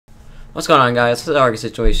What's going on, guys? This is our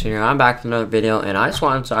situation here. I'm back with another video, and I just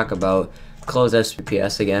want to talk about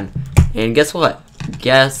closefcps again. And guess what?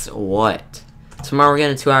 Tomorrow we're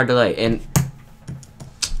getting a 2-hour delay, and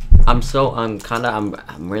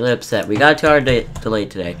I'm really upset. We got a 2-hour delay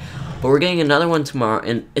today, but we're getting another one tomorrow,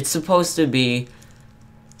 and it's supposed to be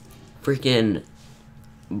freaking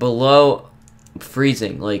below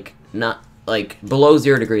freezing, not below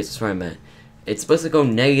 0 degrees. That's what I meant. It's supposed to go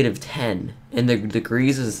 -10, and the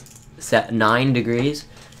degrees is set 9 degrees,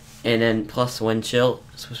 and then plus wind chill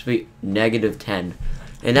is supposed to be -10,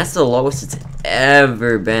 and that's the lowest it's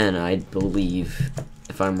ever been, I believe,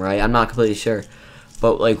 if I'm right. I'm not completely sure,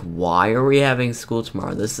 but why are we having school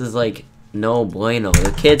tomorrow? This is no bueno. The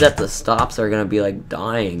kids at the stops are gonna be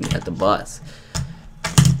dying at the bus,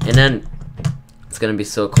 and then it's gonna be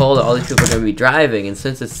so cold that all these people are gonna be driving, and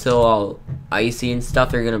since it's still all icy and stuff,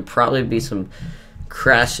 there are gonna probably be some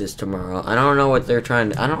crashes tomorrow. I don't know what they're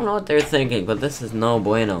thinking, but this is no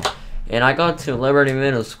bueno. And I go to Liberty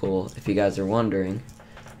Middle School, if you guys are wondering,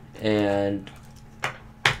 and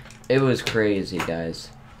it was crazy, guys.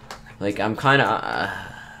 I'm kind of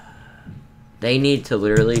they need to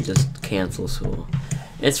literally just cancel school.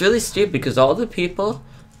 It's really stupid because all the people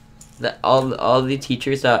that all the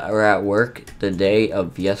teachers that were at work the day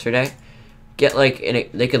of yesterday get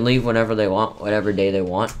they can leave whenever they want, whatever day they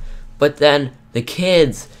want. But then the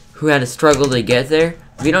kids who had to struggle to get there,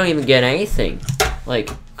 we don't even get anything.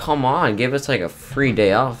 Come on, give us a free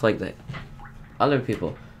day off like the other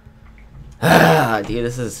people. Dude,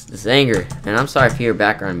 this is anger, and I'm sorry for your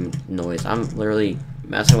background noise. I'm literally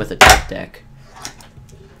messing with a tech deck.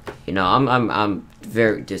 You know, I'm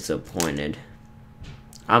very disappointed.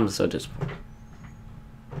 I'm so disappointed.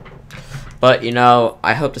 But you know,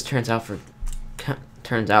 I hope this turns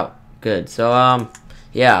out good. So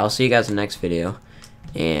yeah, I'll see you guys in the next video,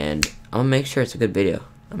 and I'll make sure it's a good video.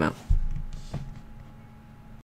 I'm out.